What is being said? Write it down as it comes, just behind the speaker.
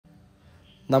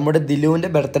നമ്മുടെ ദിലുവിൻ്റെ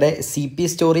birthday CP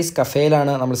stories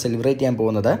കഫേയിലാണ് നമ്മൾ celebrate ചെയ്യാൻ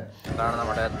പോകുന്നത്. അതാണ്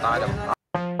നമ്മുടെ താരം.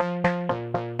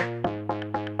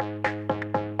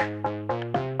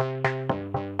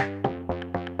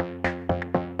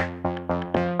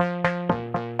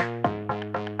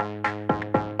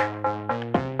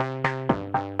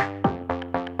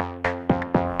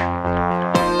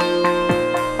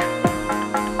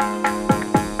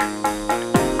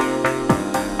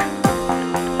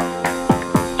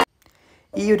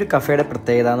 ഈ ഒരു കഫേയുടെ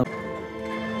പ്രത്യേകത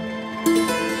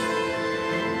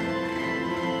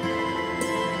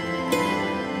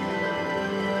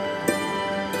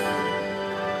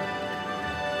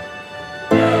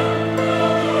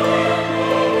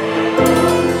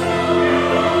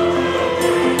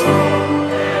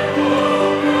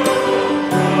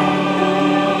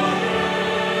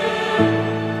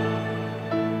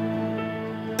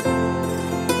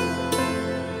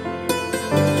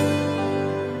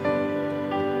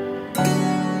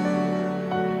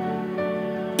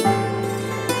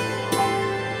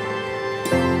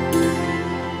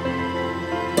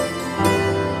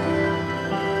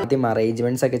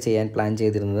അറേഞ്ച്മെൻറ്റ്സ് ഒക്കെ ചെയ്യാൻ പ്ലാൻ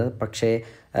ചെയ്തിരുന്നത്. പക്ഷേ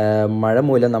മഴ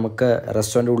മൂലം നമുക്ക്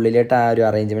റെസ്റ്റോറൻറ്റ് ഉള്ളിലേട്ട് ആ ഒരു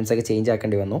അറേഞ്ച്മെൻറ്റ്സ് ഒക്കെ ചേഞ്ച്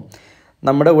ആക്കേണ്ടി വന്നു.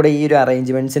 നമ്മുടെ കൂടെ ഈ ഒരു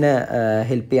അറേഞ്ച്മെൻറ്റ്സിന്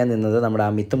ഹെൽപ്പ് ചെയ്യാൻ നിന്നത് നമ്മുടെ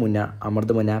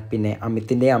അമൃത് മുന്ന, പിന്നെ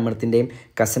അമൃത്തിൻ്റെയും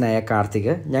കസിനായ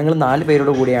കാർത്തിക്. ഞങ്ങൾ 4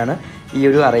 പേരോട് കൂടിയാണ് ഈ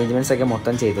ഒരു അറേഞ്ച്മെൻറ്റ്സ് ഒക്കെ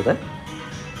മൊത്തം ചെയ്തത്.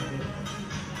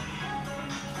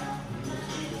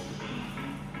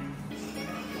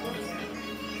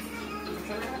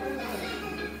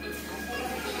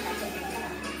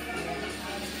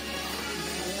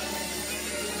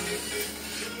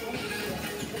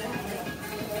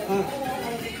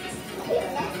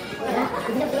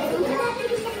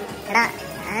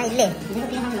 ഇല്ലേ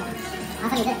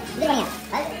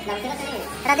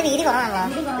അത് വീതി കുറവാണല്ലോ.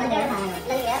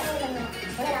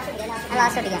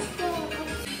 ലാസ്റ്റ് ഒട്ടിക്കാം.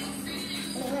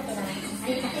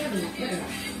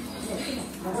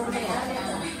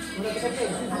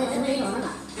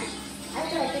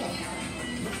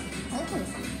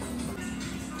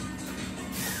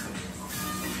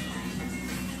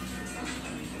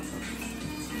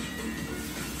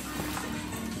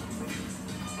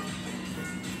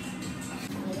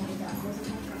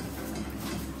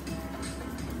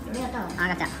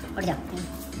 ആകച്ച ഓടിച്ചോ.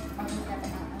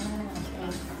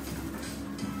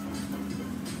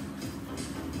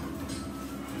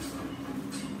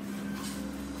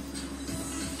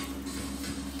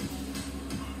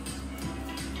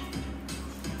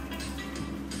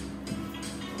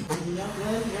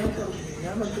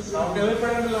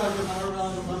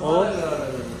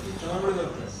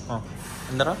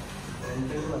 എന്താ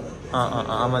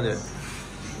മതി.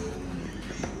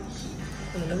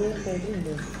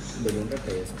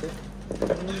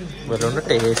 ബലൂണിന്റെ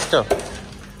ടേസ്റ്റോ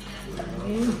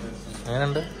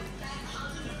എങ്ങനെയുണ്ട്?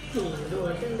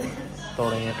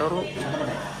 തുടങ്ങിയിട്ടുള്ളൂ.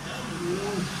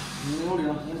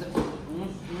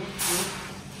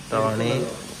 ടോണി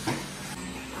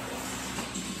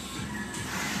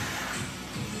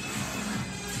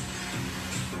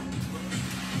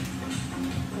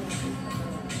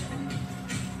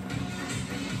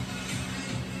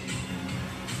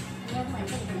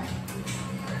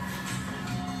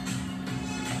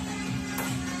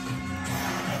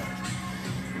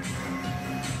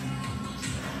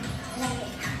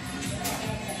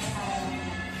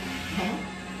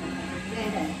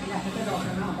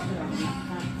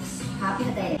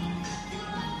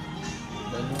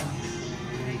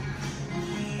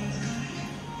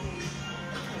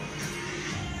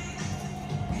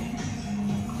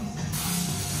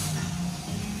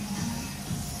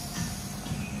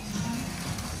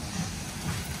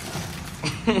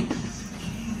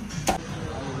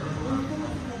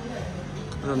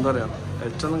ഇതെന്താ പറയാ,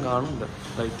 ഏറ്റൊന്നും കാണുന്നില്ല,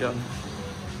 ലൈറ്റാണ്.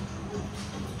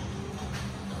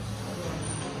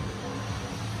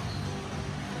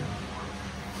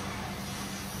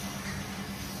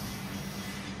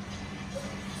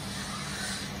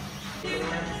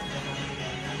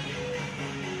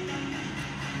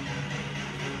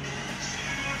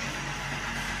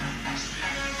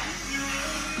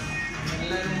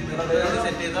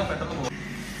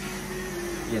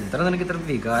 എന്താണ് നിനക്ക് ഇത്ര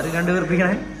വികാരം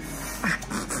കണ്ടുവീർപ്പിക്കണേ?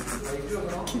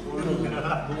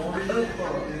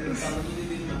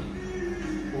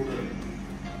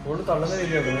 തള്ളുന്ന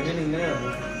രീതിയാണ് ഇങ്ങനെയാണ്.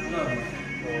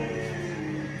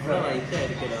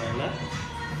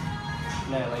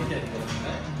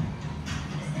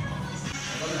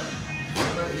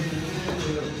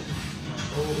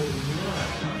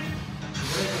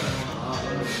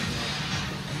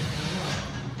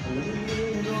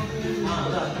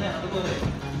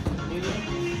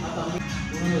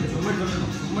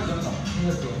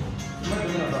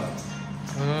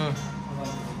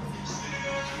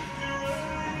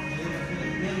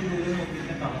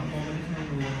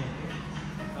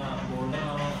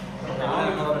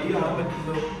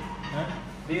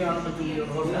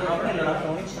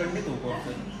 ഫ്രണ്ടിൽ തൂക്കും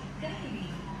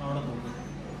അവിടെ തൂക്കും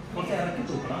കുറച്ച് ഇറക്കി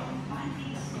തൂക്കണം.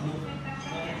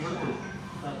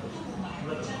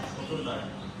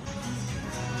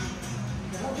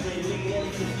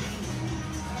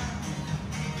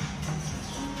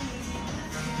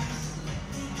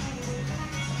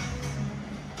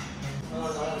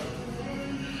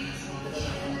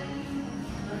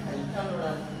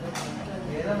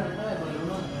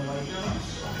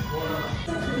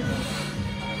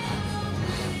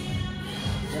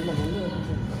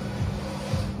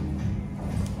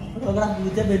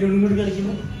 ബലൂണും കൂടി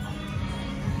കളിക്കുന്നു.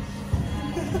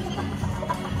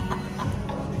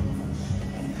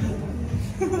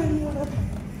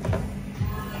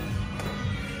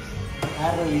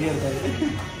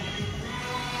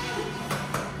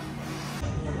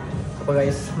 അപ്പോൾ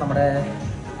ഗൈസ് നമ്മുടെ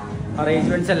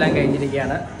അറേഞ്ച്മെൻറ്റ്സ് എല്ലാം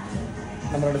കഴിഞ്ഞിരിക്കുകയാണ്.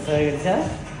 നമ്മളോട് സഹകരിച്ച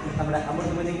നമ്മുടെ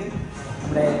അമൃത് മുനിക്ക്,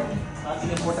 നമ്മുടെ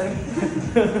റിപ്പോർട്ടർ,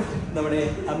 നമ്മുടെ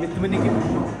അമിത് മുനിക്ക്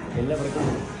എല്ലാവർക്കും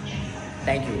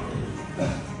താങ്ക് യു.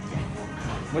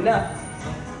 മുന്ന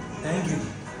താങ്ക് യു.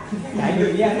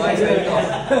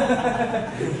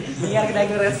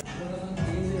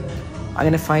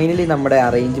 അങ്ങനെ ഫൈനലി നമ്മുടെ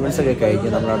അറേഞ്ച്മെൻറ്റ്സ് ഒക്കെ കഴിഞ്ഞ്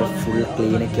നമ്മളവിടെ ഫുൾ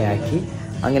ക്ലീനൊക്കെ ആക്കി.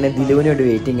 അങ്ങനെ ദിലുവിന് വേണ്ടി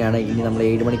വെയിറ്റിംഗ് ആണ്. ഇനി നമ്മൾ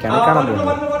 7 മണിക്കാണ് കാണാൻ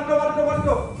പോകുന്നത്.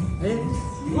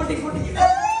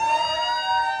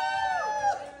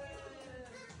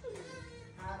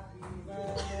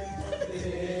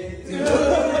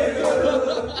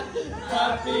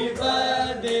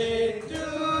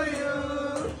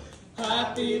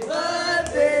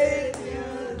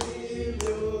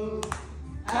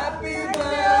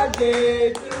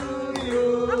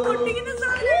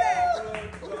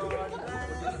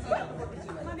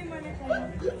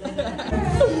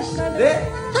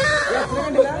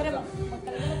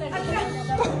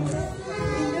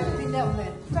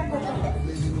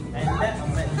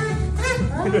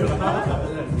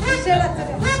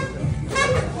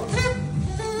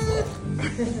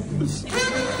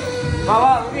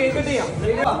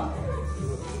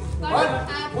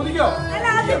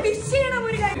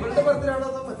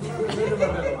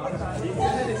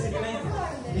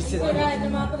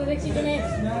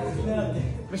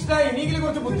 കൃഷ്ണ ഇനിയെങ്കിലും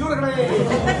കുറച്ച് ബുദ്ധി കൊടുക്കണേ.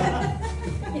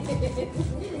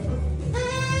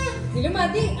 ഇതിലും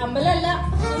മതി, അമ്പലല്ല.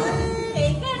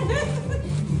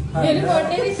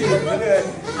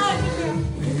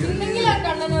 ഇല്ലെങ്കിൽ ആ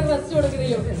കണ്ണന് റെസ്റ്റ്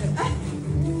കൊടുക്കുന്നില്ലോ.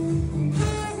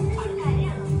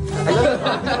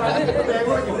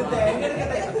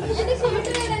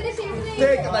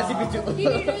 ഈ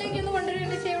വീഡിയോയിലേക്ക് ഒന്ന് കൊണ്ടുവരും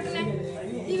എന്റെ ഷേവിട്ടിനെ.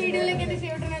 ഈ വീഡിയോയിലേക്ക് എന്റെ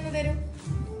ഷേവിട്ടിനെ ഒന്ന് തരും.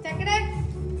 ചക്കടെ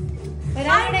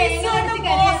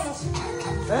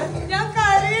ഞാൻ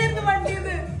കരയായിരുന്നു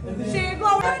വണ്ടിയത്.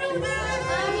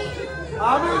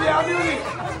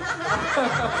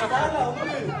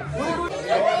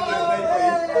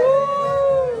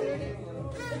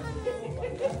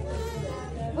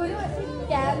 ഒരു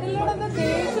ക്യാൻഡിലോടൊന്ന്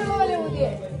ദേഷ്യമുള്ള പോലെ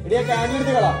ഊതിയേ.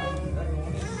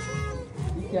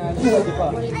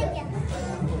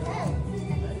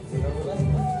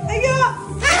 അയ്യോ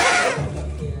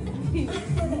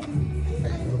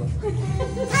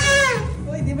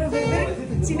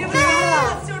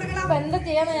എന്താ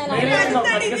ചെയ്യാന്ന് ഞാൻ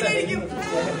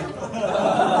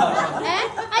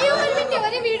അയ്യോ ഒരു മിനിറ്റ്,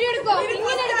 ഒരു വീഡിയോ എടുക്കോ?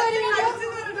 ഇങ്ങനെ എടുക്കോ ഒരു വീഡിയോ?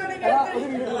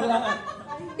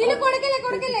 ഇതില് കൊടുക്കല്ലേ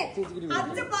കൊടുക്കല്ലേ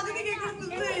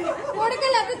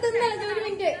കൊടുക്കല്ലേ, അത് തിന്നല്ല. ഒരു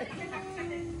മിനിറ്റ്.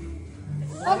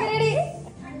 Okay ready.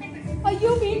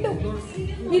 അയ്യോ വീണ്ടും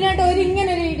ഇതിനായിട്ട് ഒരു ഇങ്ങനെ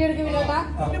ഒരു വീഡിയോ എടുക്കും. വിനോട്ടാ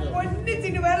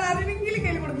വേറെ ആരെങ്കിലും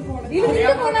കയ്യിൽ കൊടുത്ത് പോകണം. ഇത്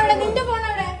നിന്റെ ഫോണവിടെ, നിന്റെ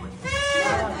ഫോണവിടെ.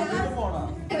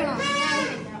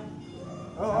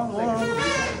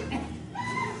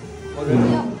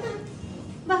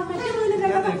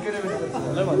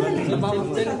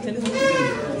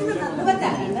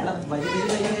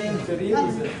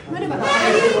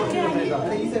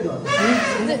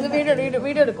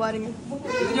 വീഡിയോ എടുക്കും ആരെങ്കിലും.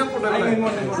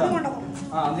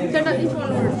 ചേട്ടാ ഈ phone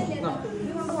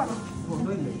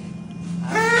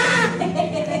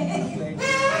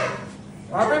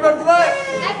happy birthday.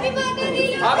 Happy birthday.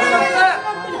 Happy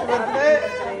birthday.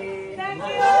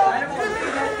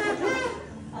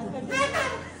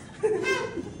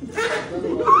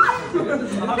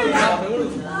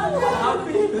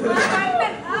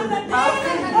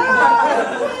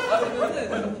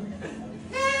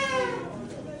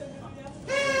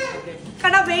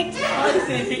 കടാ wait.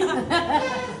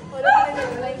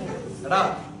 എടാ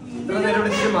ഇത്ര നേരം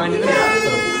ഇവിടെ മാന്യത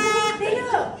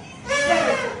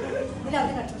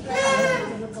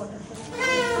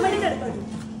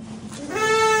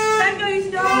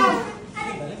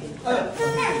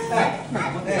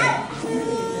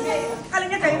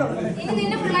ഇനി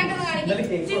നിന്നെ ഫുള്ളായിട്ടൊന്ന് കാണിക്കും.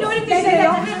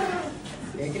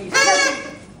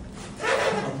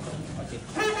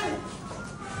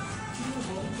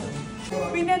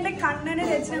 പിന്നെ എന്റെ കണ്ണന്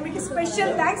രചനമ്മയ്ക്ക് സ്പെഷ്യൽ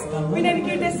താങ്ക്സ്. പിന്നെ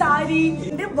എനിക്ക് എന്റെ സാരി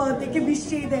എന്റെ ബർത്ത്ഡേക്ക് വിഷ്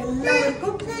ചെയ്ത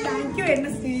എല്ലാവർക്കും താങ്ക് യു. എന്നെ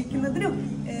സ്നേഹിക്കുന്നതിനും.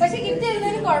 പക്ഷെ ഗിഫ്റ്റ്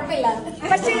തരുന്നതിന് കുഴപ്പമില്ല.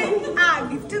 പക്ഷേ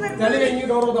ഗിഫ്റ്റ്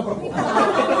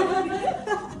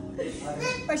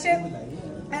പക്ഷെ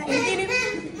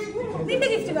നിന്റെ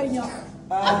ഗിഫ്റ്റ് കഴിഞ്ഞോ?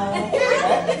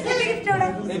 നിന്റെ ഗിഫ്റ്റ് എവിടെ?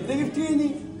 എന്റെ ഗിഫ്റ്റ് കഴിഞ്ഞു.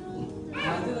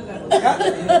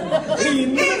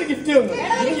 ഇന്നൊരു ഗിഫ്റ്റ്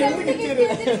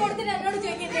കൊടുത്തിട്ട് എന്നോട്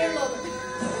ചോദിക്കണ്ടേ ഉള്ളൂ.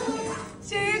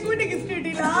 ചേക്കൂട്ടി ഗിഫ്റ്റ്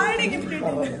കിട്ടിയില്ല. ആരുടെ ഗിഫ്റ്റ്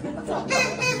കിട്ടിയില്ല?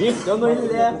 ഗിഫ്റ്റ് ഒന്നും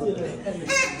ഇല്ല.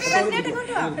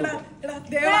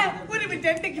 ഒരു മിനിറ്റ്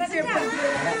എന്റെ ഗിഫ്റ്റ്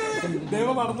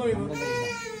ദൈവം മറന്നുപോയി.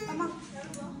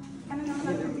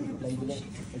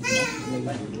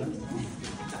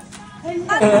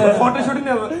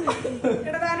 ഫോട്ടോഷൂട്ടിന്റെ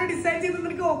എടാ ഞാനും ഡിസൈൻ ചെയ്ത്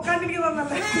നിനക്ക് ഒക്കാണ്ടിരിക്കുന്നല്ലേ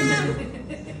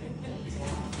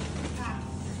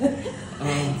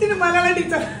മലയാള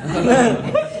ടീച്ചർ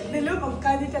ഇതിലും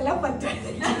ഒക്കാഞ്ഞിട്ടെല്ലാം പറ്റും.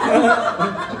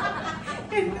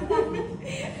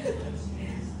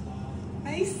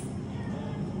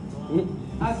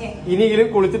 ഇനിയെങ്കിലും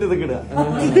കുളിച്ചിട്ട് ഇതൊക്കെ ഇടുക.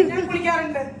 ഞാൻ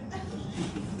കുളിക്കാറുണ്ട്.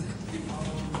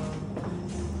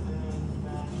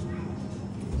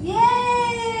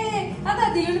 അതാ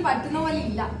ദിലുവിന് പറ്റുന്ന പോലെ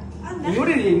ഇല്ല.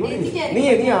 നീ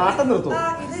ആട്ടം നിർത്തും.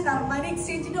 ഇത് കർമാന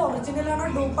എക്സ്ചേഞ്ചിന്റെ ഒറിജിനൽ ആണോ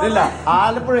ഡൂപ്പ? ഇല്ല,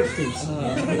 ആലപ്പുഴ എക്സ്ചേഞ്ച്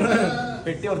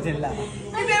പെട്ടി ഒറിജിനല്ല.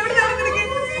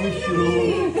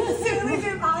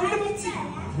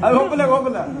 അത് കുഴപ്പമില്ല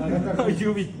കുഴപ്പമില്ല. അയ്യോ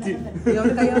വിറ്റ്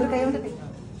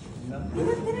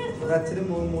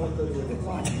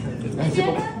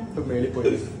മേളിൽ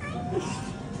പോയി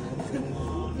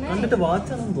കണ്ടിട്ട്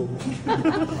വാച്ചാണെന്ന് തോന്നുന്നു.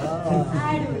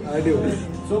 അടിപൊളി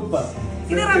സൂപ്പർ.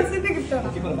 ഇത് റംസിന്റെ ഗിഫ്റ്റ് ആണ്.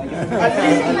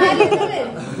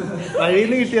 വഴിയിൽ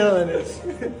നിന്ന് കിട്ടിയതാ.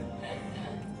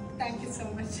 Thank you so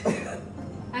much.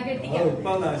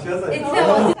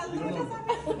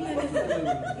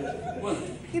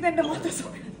 ഇതെന്റെ മൊത്തം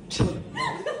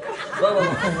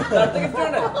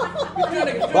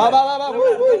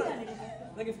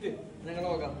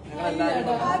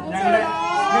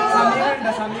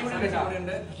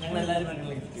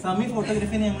സമി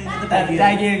ഫോട്ടോഗ്രാഫി ഞങ്ങൾ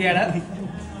ടാഗ് ചെയ്യുകയാണ്.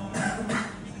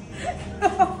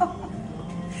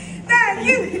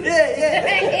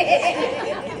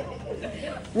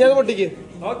 ഞാൻ പൊട്ടിക്ക്.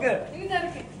 ഓക്കെ,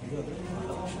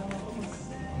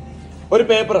 ഒരു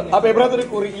പേപ്പർ. ആ പേപ്പറിനകത്ത് ഒരു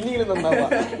കുറി ഇനിയെങ്കിലും നന്നാവാ.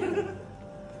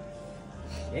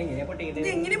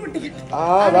 എങ്ങനെ പൊട്ടിക്കും?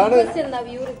 അതാണ്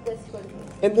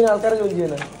എന്തിനാ ആൾക്കാരെ ജോലി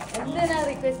ചെയ്യുന്നത്.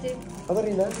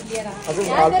 അതറിയില്ല. അത്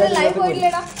ആൾക്കാർ വലിയ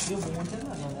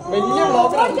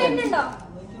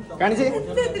കാണിച്ചേ.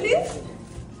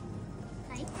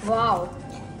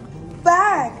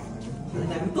 ബാഗ്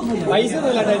പൈസ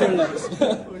ഒന്നുമില്ല അതിലുള്ള.